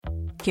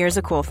Here's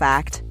a cool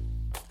fact.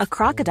 A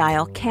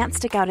crocodile can't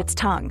stick out its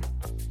tongue.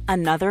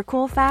 Another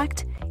cool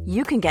fact,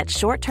 you can get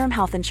short-term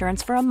health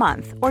insurance for a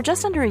month or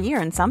just under a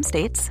year in some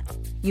states.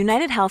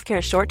 United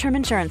Healthcare short-term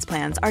insurance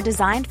plans are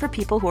designed for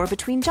people who are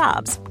between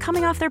jobs,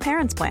 coming off their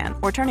parents' plan,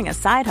 or turning a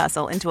side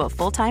hustle into a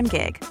full-time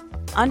gig.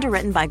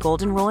 Underwritten by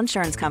Golden Rule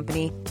Insurance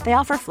Company, they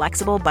offer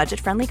flexible,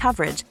 budget-friendly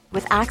coverage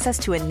with access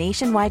to a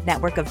nationwide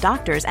network of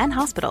doctors and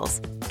hospitals.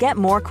 Get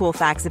more cool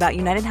facts about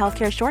United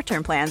Healthcare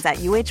short-term plans at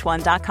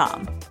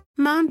uh1.com.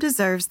 Mom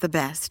deserves the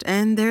best,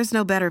 and there's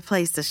no better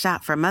place to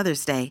shop for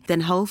Mother's Day than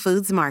Whole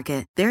Foods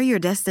Market. They're your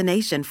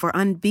destination for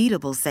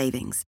unbeatable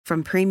savings,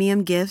 from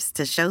premium gifts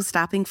to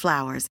show-stopping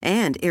flowers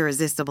and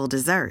irresistible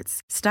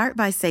desserts. Start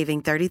by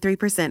saving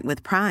 33%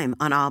 with Prime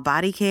on all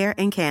body care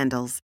and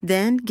candles.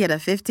 Then get a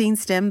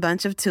 15-stem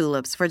bunch of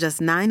tulips for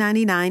just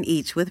 $9.99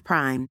 each with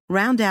Prime.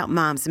 Round out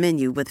Mom's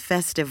menu with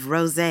festive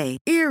rosé,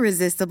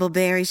 irresistible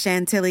berry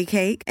chantilly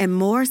cake, and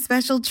more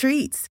special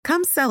treats.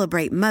 Come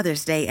celebrate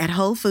Mother's Day at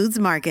Whole Foods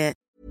Market.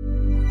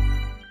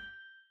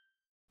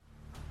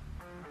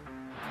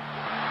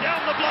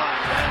 Down the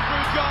blind,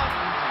 Andrew John.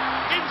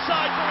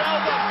 Inside for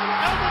Albert.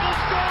 Albert will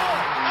score.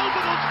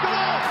 Albert will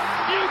score.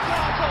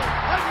 Newcastle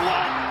have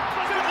won.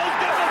 Fiddler's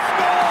going to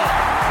score.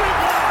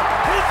 Fiddler,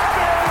 it's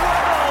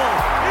farewell.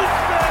 It's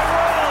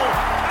farewell.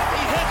 And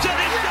he hits it.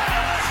 He's got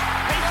it.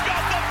 He's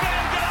got the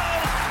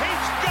Bengals.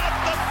 He's got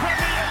the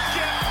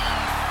Premiership.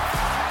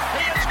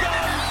 He has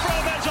gone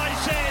from, as I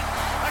said,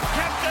 a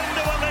captain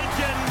to a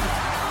legend.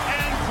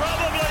 And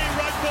probably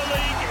rugby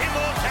league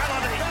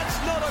immortality. That's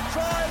not a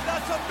try.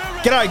 That's a miracle.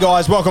 G'day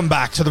guys, welcome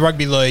back to the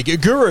Rugby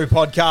League Guru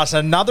podcast,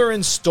 another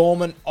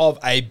instalment of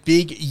a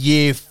big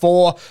year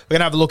 4. We're going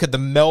to have a look at the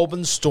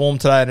Melbourne Storm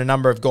today and a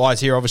number of guys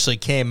here. Obviously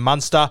Cam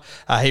Munster,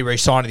 he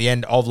re-signed at the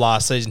end of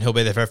last season. He'll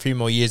be there for a few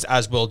more years,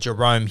 as will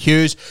Jerome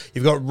Hughes.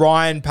 You've got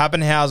Ryan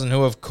Papenhuyzen,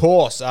 who of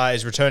course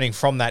is returning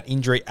from that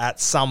injury at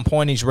some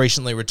point. He's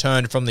recently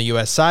returned from the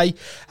USA,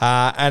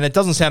 and it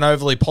doesn't sound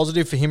overly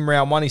positive for him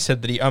round 1. He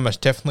said that he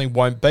almost definitely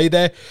won't be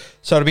there.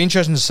 So it'll be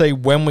interesting to see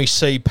when we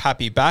see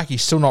Pappy back.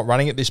 He's still not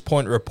running at this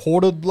point,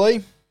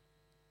 reportedly.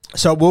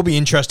 So it will be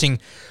interesting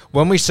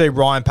when we see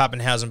Ryan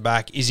Papenhuyzen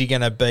back. Is he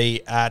going to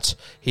be at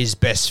his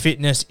best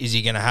fitness? Is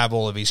he going to have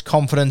all of his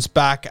confidence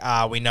back?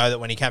 We know that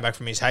when he came back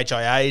from his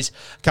HIAs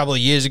a couple of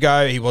years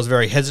ago, he was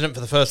very hesitant for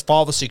the first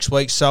 5 or 6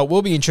 weeks. So it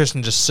will be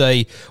interesting to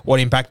see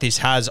what impact this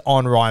has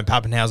on Ryan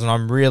Papenhuyzen.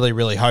 I'm really,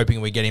 really hoping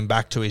we get him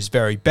back to his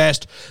very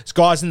best. There's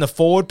guys in the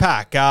forward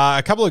pack.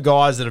 A couple of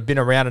guys that have been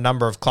around a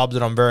number of clubs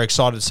that I'm very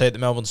excited to see at the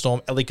Melbourne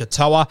Storm. Eli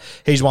Katoa,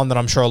 he's one that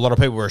I'm sure a lot of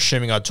people were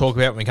assuming I'd talk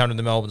about when we come to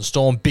the Melbourne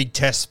Storm. Big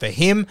test for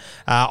him.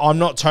 I'm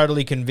not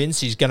totally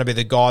convinced he's going to be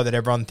the guy that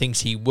everyone thinks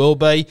he will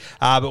be,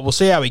 but we'll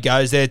see how he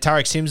goes there.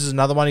 Tarek Sims is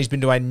another one. He's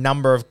been to a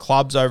number of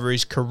clubs over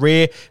his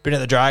career, been at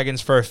the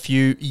Dragons for a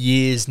few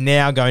years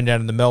now, going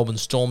down to the Melbourne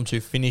Storm to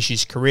finish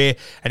his career,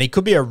 and he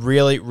could be a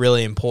really,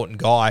 really important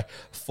guy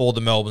for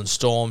the Melbourne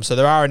Storm. So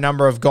there are a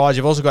number of guys.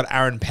 You've also got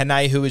Aaron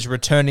Penne, who is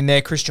returning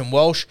there. Christian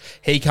Welsh,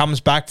 he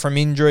comes back from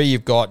injury.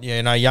 You've got,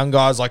 young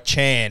guys like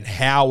Chan,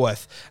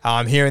 Howarth.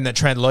 I'm hearing that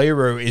Trent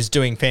Loiero is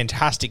doing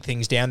fantastic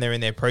things down there in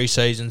their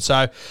preseason.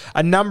 So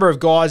a number of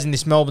guys in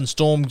this Melbourne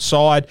Storm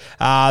side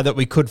that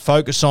we could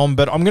focus on,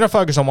 but I'm going to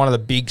focus on one of the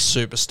big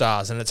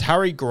superstars, and it's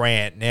Harry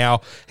Grant.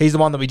 Now, he's the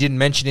one that we didn't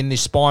mention in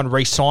this spine,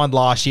 re-signed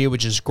last year,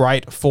 which is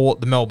great for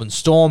the Melbourne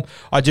Storm.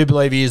 I do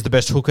believe he is the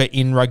best hooker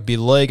in rugby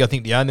league. I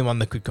think the only one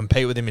that could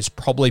compete with him is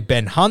probably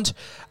Ben Hunt,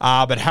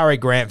 but Harry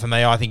Grant, for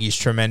me, I think he's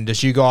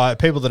tremendous. You guys,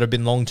 people that have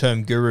been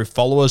long-term Guru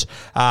followers,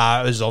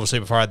 it was obviously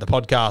before I had the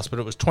podcast, but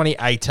it was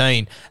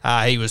 2018,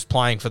 he was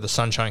playing for the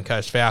Sunshine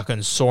Coast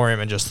Falcons, saw him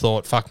and just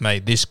thought, fuck me,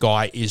 this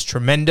guy is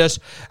tremendous.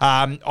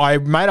 I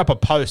made up a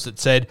post that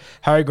said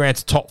Harry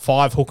Grant's top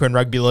 5 hooker in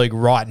rugby league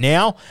right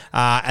now,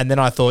 and then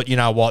I thought, you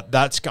know what,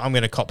 I'm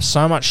going to cop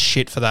so much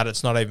shit for that,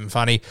 it's not even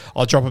funny.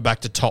 I'll drop it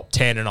back to top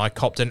 10, and I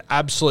copped an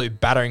absolute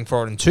battering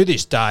for it, and to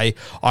this day,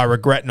 I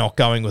regret not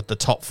going with the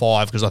top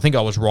 5 because I think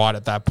I was right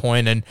at that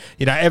point. And,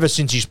 ever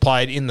since he's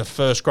played in the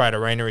first grade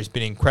arena, he's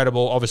been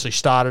incredible. Obviously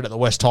started at the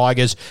West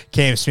Tigers.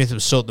 Cam Smith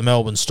was still at the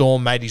Melbourne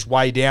Storm, made his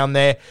way down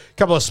there. A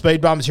couple of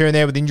speed bumps here and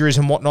there with injuries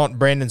and whatnot.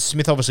 Brandon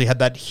Smith obviously had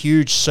that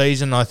huge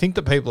season. I think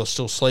that people are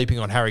still sleeping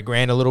on Harry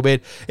Grant a little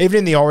bit, even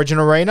in the Origin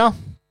arena.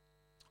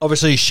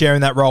 Obviously, he's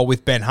sharing that role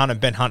with Ben Hunt, and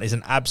Ben Hunt is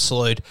an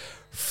absolute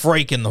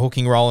freak in the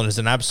hooking role and is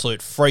an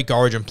absolute freak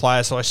Origin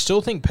player. So I still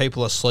think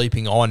people are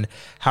sleeping on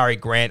Harry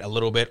Grant a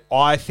little bit.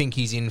 I think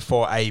he's in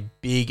for a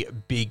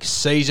big, big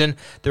season.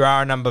 There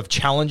are a number of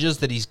challenges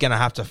that he's going to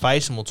have to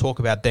face, and we'll talk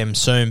about them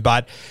soon.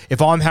 But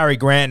if I'm Harry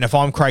Grant and if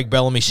I'm Craig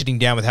Bellamy sitting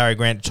down with Harry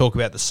Grant to talk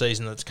about the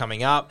season that's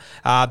coming up,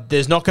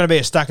 there's not going to be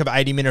a stack of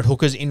 80-minute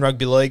hookers in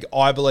rugby league.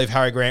 I believe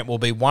Harry Grant will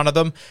be one of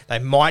them. They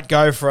might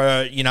go for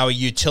a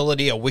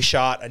utility, a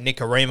Wishart, a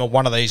Nick Arima,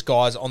 one of these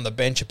guys on the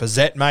bench, a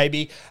Pizzette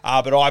maybe.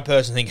 But I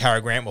personally think Harry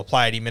Grant will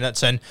play 80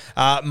 minutes. And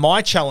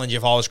my challenge,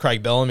 if I was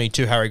Craig Bellamy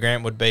to Harry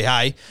Grant, would be,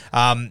 hey,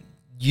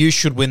 you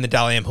should win the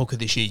Dally M hooker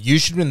this year. You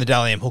should win the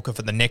Dally M hooker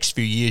for the next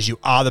few years. You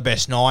are the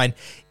best 9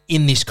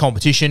 in this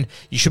competition.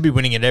 You should be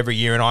winning it every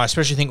year, and I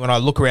especially think when I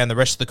look around the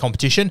rest of the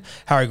competition,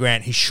 Harry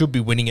Grant, he should be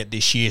winning it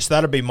this year. So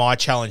that'll be my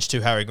challenge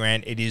to Harry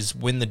Grant. It is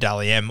win the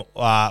Dally M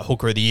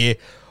Hooker of the Year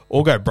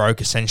or go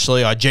broke,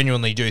 essentially. I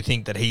genuinely do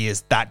think that he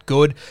is that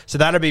good. So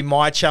that'll be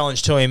my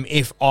challenge to him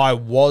if I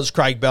was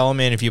Craig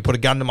Bellamy. And if you put a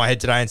gun to my head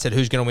today and said,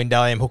 who's going to win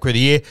Dally M Hooker of the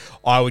Year,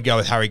 I would go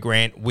with Harry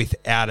Grant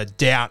without a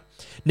doubt.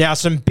 Now,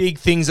 some big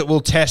things that will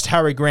test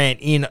Harry Grant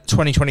in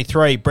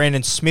 2023.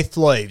 Brandon Smith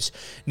leaves.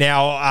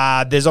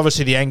 Now, there's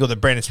obviously the angle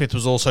that Brandon Smith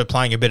was also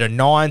playing a bit of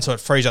 9, so it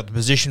frees up the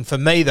position. For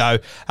me, though,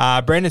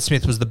 Brandon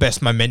Smith was the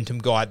best momentum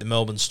guy at the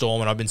Melbourne Storm,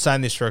 and I've been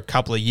saying this for a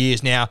couple of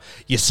years now.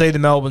 You see the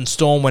Melbourne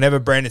Storm, whenever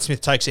Brandon Smith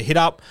takes a hit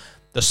up,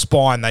 the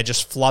spine, they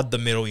just flood the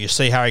middle. You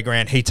see Harry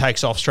Grant, he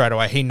takes off straight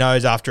away. He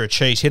knows after a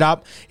cheese hit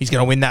up, he's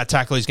going to win that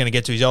tackle. He's going to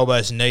get to his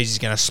elbows and knees. He's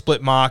going to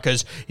split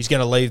markers. He's going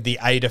to leave the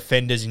A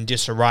defenders in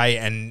disarray,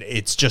 and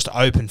it's just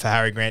open for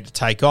Harry Grant to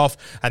take off.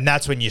 And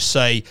that's when you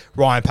see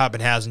Ryan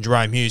Pappenhausen,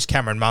 Jerome Hughes,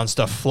 Cameron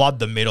Munster flood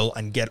the middle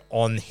and get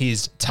on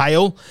his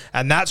tail.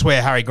 And that's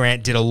where Harry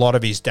Grant did a lot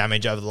of his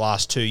damage over the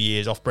last 2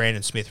 years off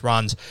Brandon Smith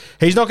runs.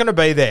 He's not going to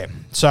be there.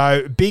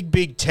 So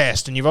big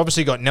test. And you've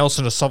obviously got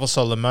Nelson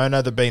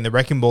Asofa-Solomona being the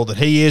wrecking ball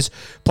that he is.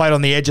 Played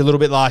on the edge a little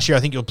bit last year.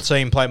 I think you'll see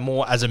him play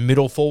more as a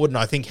middle forward, and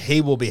I think he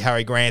will be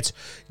Harry Grant's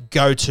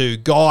go-to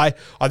guy.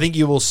 I think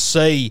you will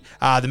see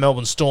the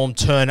Melbourne Storm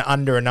turn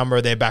under a number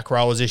of their back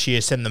rowers this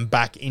year, send them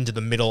back into the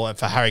middle, and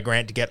for Harry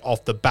Grant to get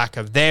off the back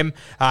of them.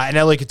 And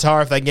Eli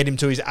Katara, if they can get him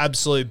to his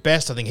absolute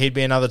best, I think he'd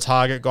be another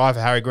target guy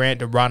for Harry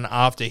Grant to run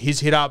after his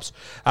hit-ups.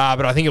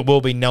 But I think it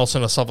will be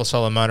Nelson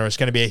Asofa-Solomona. It's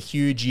going to be a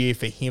huge year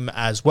for him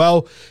as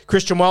well.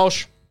 Christian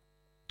Welch,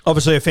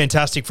 obviously a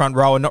fantastic front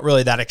rower, not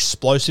really that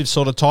explosive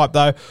sort of type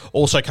though.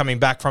 Also coming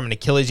back from an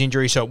Achilles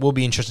injury, so it will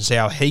be interesting to see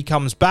how he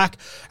comes back.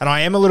 And I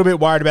am a little bit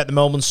worried about the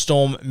Melbourne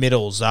Storm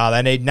middles.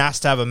 They need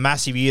Nas to have a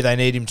massive year. They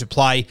need him to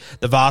play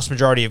the vast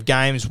majority of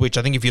games, which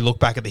I think if you look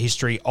back at the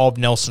history of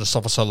Nelson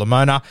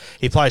Asofa-Solomona,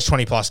 he plays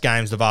 20-plus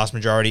games the vast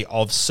majority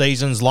of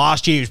seasons.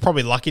 Last year, he was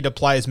probably lucky to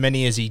play as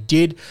many as he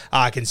did,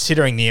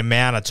 considering the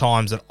amount of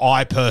times that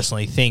I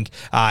personally think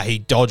he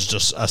dodged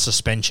a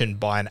suspension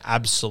by an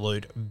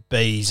absolute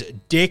bee's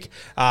dick.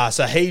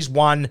 So he's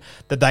one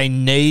that they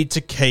need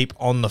to keep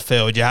on the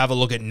field. You have a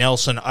look at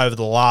Nelson over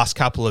the last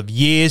couple of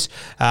years.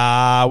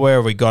 Where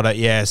have we got it?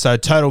 Yeah, so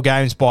total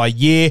games by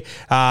year.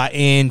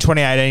 In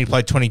 2018, he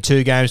played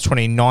 22 games.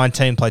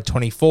 2019, played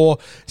 24.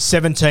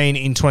 17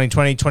 in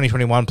 2020.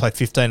 2021, played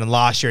 15. And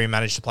last year, he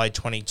managed to play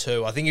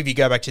 22. I think if you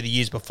go back to the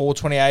years before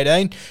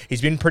 2018,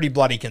 he's been pretty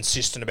bloody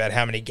consistent about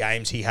how many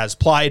games he has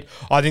played.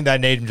 I think they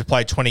need him to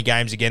play 20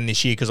 games again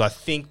this year because I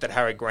think that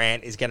Harry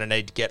Grant is going to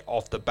need to get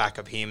off the back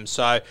of him.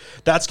 So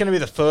that's going to be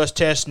the first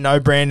test. No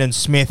Brandon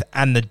Smith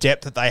and the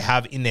depth that they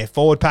have in their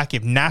forward pack.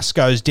 If Nas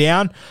goes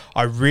down,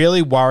 I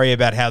really worry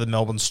about how the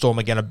Melbourne Storm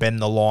are going to bend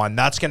the line.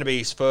 That's going to be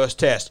his first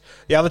test.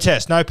 The other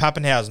test, no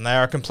Pappenhausen. They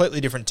are a completely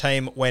different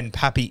team when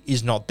Pappy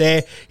is not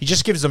there. He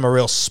just gives them a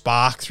real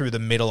spark through the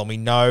middle, and we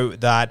know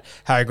that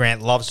Harry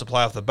Grant loves to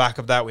play off the back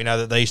of that. We know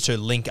that these two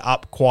link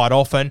up quite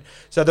often.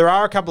 So there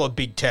are a couple of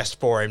big tests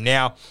for him.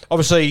 Now,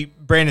 obviously,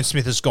 Brandon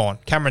Smith is gone.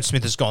 Cameron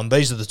Smith is gone.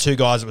 These are the two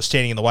guys that were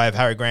standing in the way of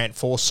Harry Grant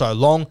for so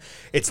long.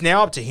 It's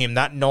now up to him.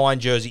 That 9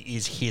 jersey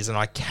is his, and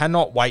I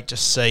cannot wait to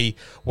see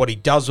what he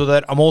does with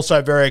it. I'm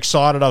also very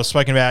excited. I've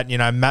spoken about,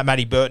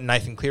 Matty Burton,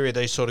 Nathan Cleary,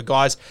 these sort of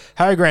guys.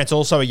 Harry Grant's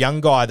also a young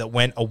guy that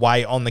went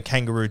away on the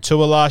Kangaroo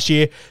Tour last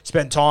year,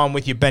 spent time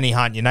with your Benny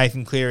Hunt, your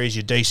Nathan Clearys,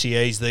 your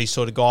DCEs, these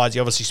sort of guys.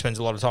 He obviously spends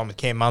a lot of time with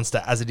Cam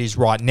Munster as it is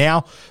right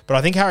now, but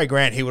I think Harry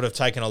Grant, he would have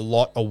taken a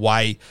lot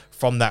away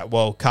from that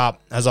World Cup.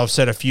 As I've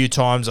said a few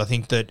times, I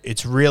think that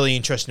it's really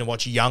interesting to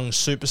watch young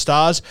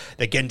superstars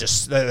that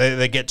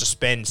get to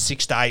spend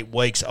 6 to 8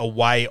 weeks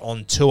away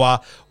on tour,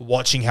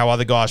 watching how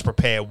other guys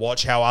prepare,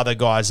 watch how other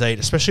guys eat,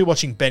 especially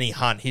watching Benny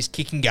Hunt. His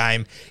kicking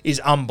game is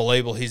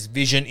unbelievable. His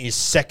vision is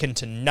second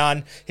to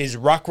none. His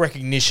ruck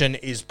recognition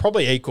is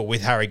probably equal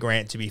with Harry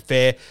Grant, to be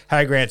fair.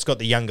 Harry Grant's got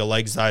the younger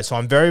legs, though, so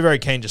I'm very, very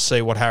keen to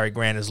see what Harry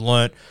Grant has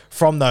learnt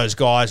from those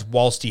guys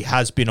whilst he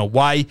has been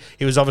away.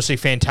 He was obviously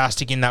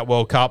fantastic in that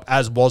World Cup,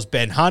 as was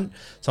Ben Hunt.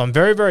 So I'm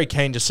very, very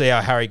keen to see how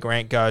Harry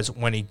Grant goes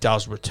when he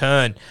does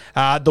return.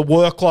 The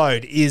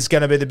workload is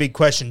going to be the big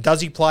question.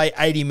 Does he play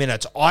 80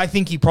 minutes? I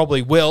think he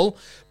probably will,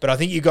 but I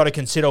think you've got to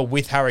consider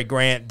with Harry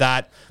Grant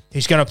that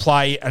he's going to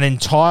play an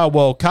entire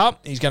World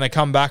Cup. He's going to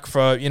come back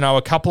for,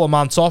 a couple of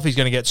months off. He's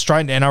going to get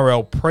straight into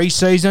NRL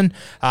preseason.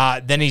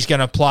 Then he's going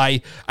to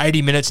play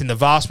 80 minutes in the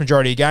vast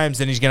majority of games.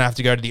 Then he's going to have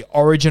to go to the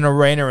Origin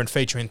Arena and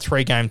feature in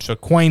 3 games for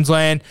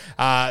Queensland.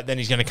 Then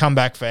he's going to come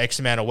back for X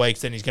amount of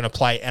weeks. Then he's going to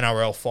play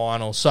NRL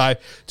finals. So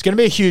it's going to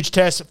be a huge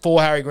test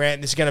for Harry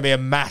Grant. This is going to be a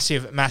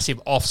massive,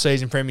 massive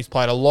off-season for him. He's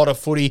played a lot of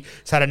footy.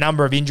 He's had a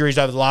number of injuries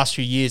over the last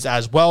few years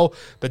as well.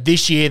 But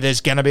this year,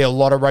 there's going to be a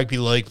lot of rugby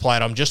league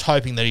played. I'm just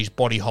hoping that his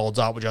body holds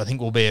up, which I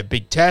think will be a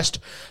big test.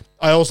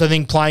 I also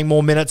think playing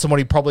more minutes than what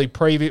he probably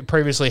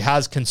previously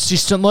has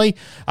consistently,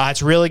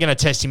 it's really going to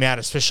test him out,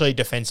 especially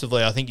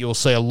defensively. I think you'll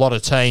see a lot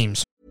of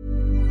teams.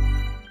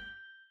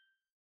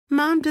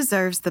 Mom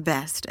deserves the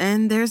best,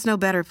 and there's no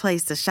better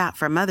place to shop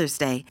for Mother's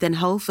Day than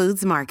Whole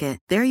Foods Market.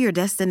 They're your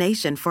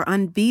destination for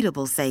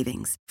unbeatable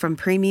savings, from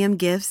premium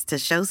gifts to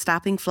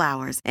show-stopping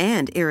flowers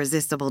and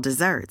irresistible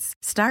desserts.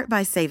 Start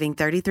by saving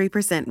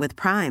 33% with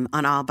Prime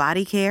on all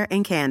body care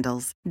and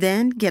candles.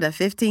 Then get a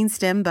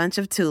 15-stem bunch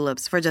of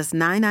tulips for just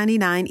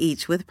 $9.99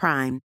 each with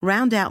Prime.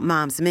 Round out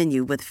Mom's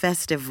menu with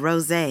festive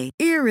rosé,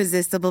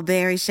 irresistible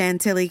berry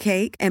chantilly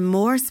cake, and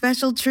more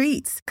special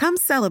treats. Come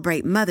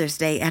celebrate Mother's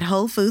Day at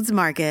Whole Foods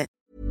Market.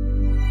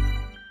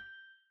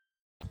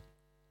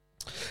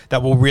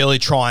 That will really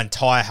try and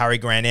tire Harry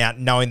Grant out,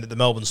 knowing that the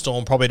Melbourne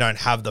Storm probably don't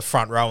have the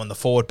front row and the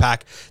forward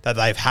pack that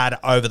they've had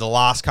over the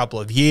last couple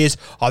of years.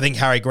 I think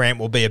Harry Grant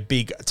will be a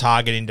big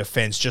target in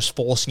defence, just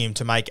forcing him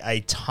to make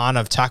a ton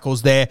of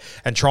tackles there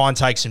and try and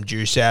take some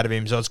juice out of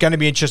him. So it's going to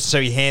be interesting to see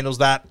how he handles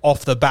that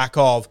off the back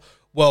of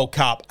World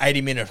Cup,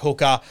 80-minute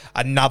hooker,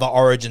 another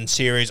Origin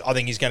series. I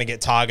think he's going to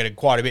get targeted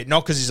quite a bit,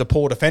 not because he's a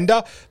poor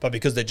defender, but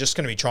because they're just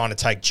going to be trying to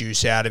take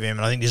juice out of him.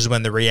 And I think this is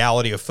when the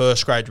reality of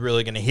first grade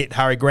really going to hit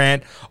Harry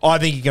Grant. I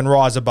think he can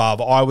rise above.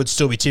 I would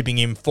still be tipping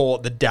him for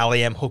the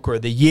Dally M Hooker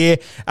of the Year.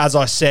 As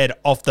I said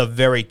off the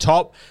very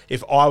top,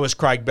 if I was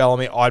Craig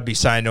Bellamy, I'd be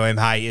saying to him,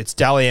 hey, it's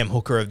Dally M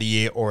Hooker of the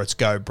Year or it's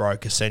go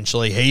broke,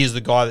 essentially. He is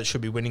the guy that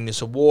should be winning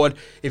this award.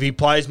 If he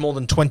plays more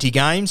than 20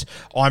 games,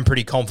 I'm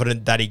pretty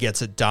confident that he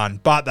gets it done.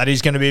 But that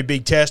is going to be a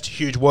big test,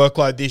 huge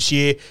workload this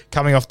year,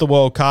 coming off the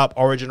World Cup,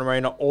 Origin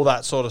Arena, all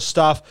that sort of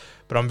stuff.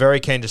 But I'm very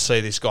keen to see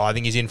this guy. I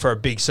think he's in for a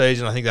big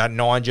season. I think that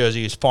 9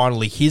 jersey is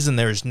finally his, and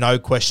there is no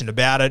question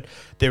about it.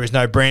 There is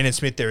no Brandon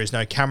Smith. There is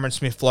no Cameron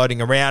Smith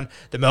floating around.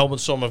 The Melbourne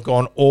Storm have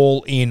gone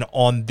all in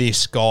on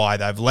this guy.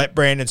 They've let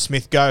Brandon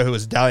Smith go, who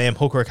was a Dally M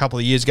Hooker a couple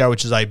of years ago,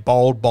 which is a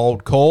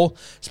bold call,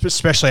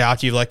 especially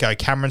after you've let go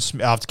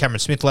after Cameron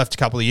Smith left a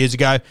couple of years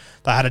ago.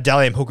 They had a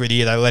Dally M Hooker of the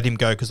Year. They let him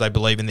go because they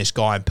believe in this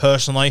guy. And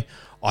personally,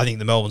 I think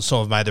the Melbourne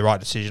Storm have made the right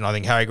decision. I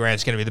think Harry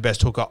Grant's going to be the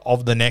best hooker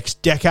of the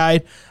next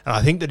decade, and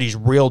I think that his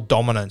real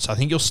dominance, I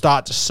think you'll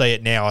start to see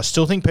it now. I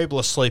still think people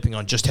are sleeping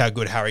on just how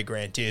good Harry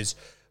Grant is,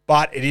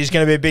 but it is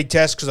going to be a big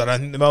test because I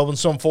don't think the Melbourne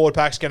Storm forward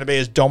pack is going to be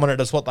as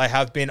dominant as what they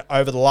have been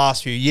over the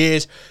last few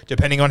years.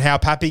 Depending on how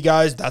Pappy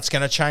goes, that's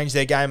going to change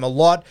their game a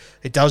lot.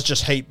 It does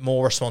just heap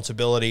more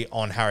responsibility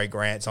on Harry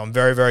Grant, so I'm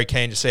very, very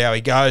keen to see how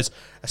he goes,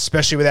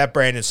 especially without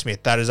Brandon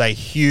Smith. That is a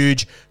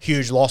huge,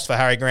 huge loss for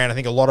Harry Grant. I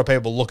think a lot of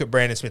people look at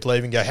Brandon Smith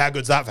leaving and go, how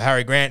good's that for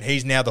Harry Grant?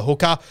 He's now the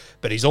hooker,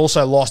 but he's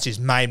also lost his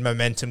main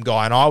momentum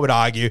guy, and I would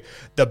argue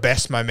the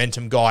best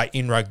momentum guy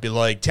in rugby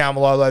league.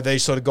 Taumalolo,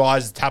 these sort of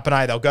guys,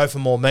 Tapane, they'll go for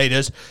more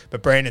metres,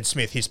 but Brandon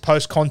Smith, his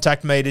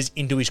post-contact metres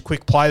into his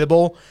quick play the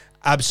ball,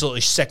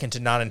 absolutely second to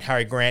none, and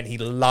Harry Grant, he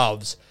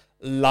loves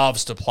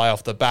to play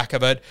off the back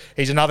of it.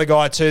 He's another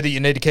guy too that you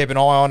need to keep an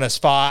eye on as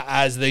far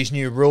as these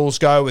new rules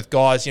go with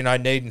guys,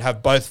 needing to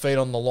have both feet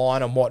on the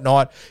line and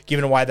whatnot.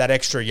 Giving away that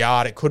extra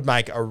yard, it could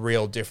make a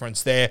real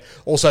difference there.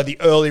 Also, the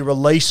early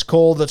release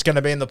call that's going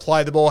to be in the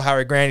play the ball.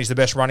 Harry Grant is the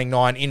best running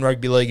 9 in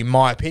rugby league, in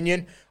my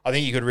opinion. I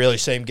think you could really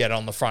see him get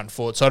on the front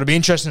foot. So it'll be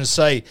interesting to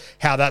see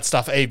how that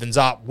stuff evens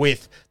up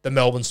with the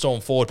Melbourne Storm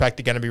forward pack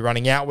they're going to be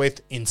running out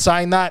with. In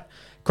saying that,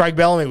 Craig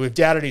Bellamy, we've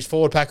doubted his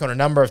forward pack on a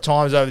number of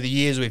times over the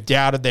years. We've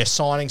doubted their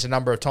signings a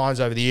number of times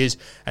over the years,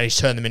 and he's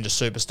turned them into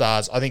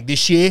superstars. I think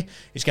this year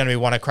is going to be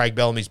one of Craig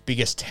Bellamy's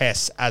biggest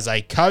tests as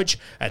a coach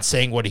and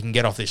seeing what he can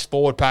get off this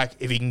forward pack.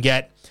 If he can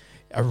get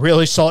a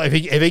really solid,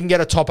 if he can get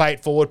a top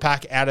 8 forward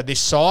pack out of this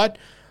side,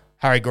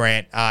 Harry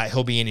Grant,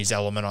 he'll be in his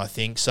element, I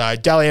think. So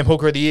Dally M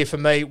Hooker of the Year for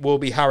me will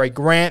be Harry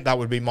Grant. That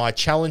would be my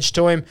challenge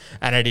to him,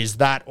 and it is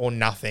that or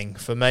nothing.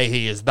 For me,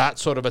 he is that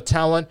sort of a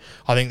talent.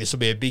 I think this will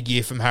be a big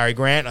year from Harry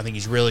Grant. I think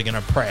he's really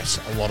going to press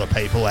a lot of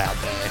people out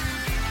there.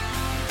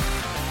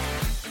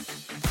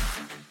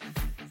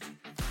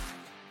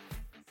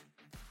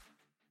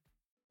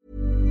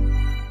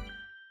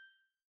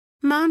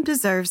 Mom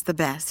deserves the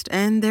best,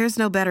 and there's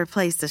no better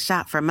place to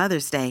shop for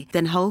Mother's Day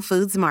than Whole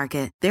Foods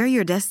Market. They're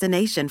your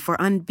destination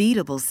for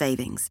unbeatable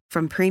savings,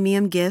 from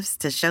premium gifts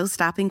to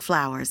show-stopping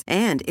flowers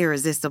and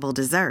irresistible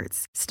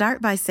desserts.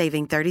 Start by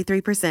saving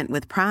 33%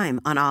 with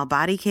Prime on all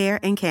body care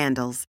and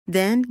candles.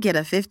 Then get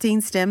a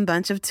 15-stem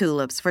bunch of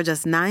tulips for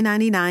just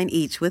 $9.99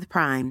 each with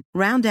Prime.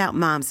 Round out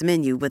Mom's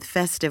menu with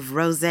festive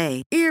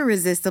rosé,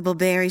 irresistible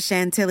berry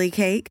chantilly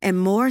cake, and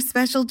more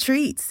special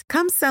treats.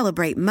 Come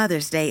celebrate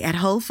Mother's Day at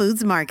Whole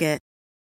Foods Market.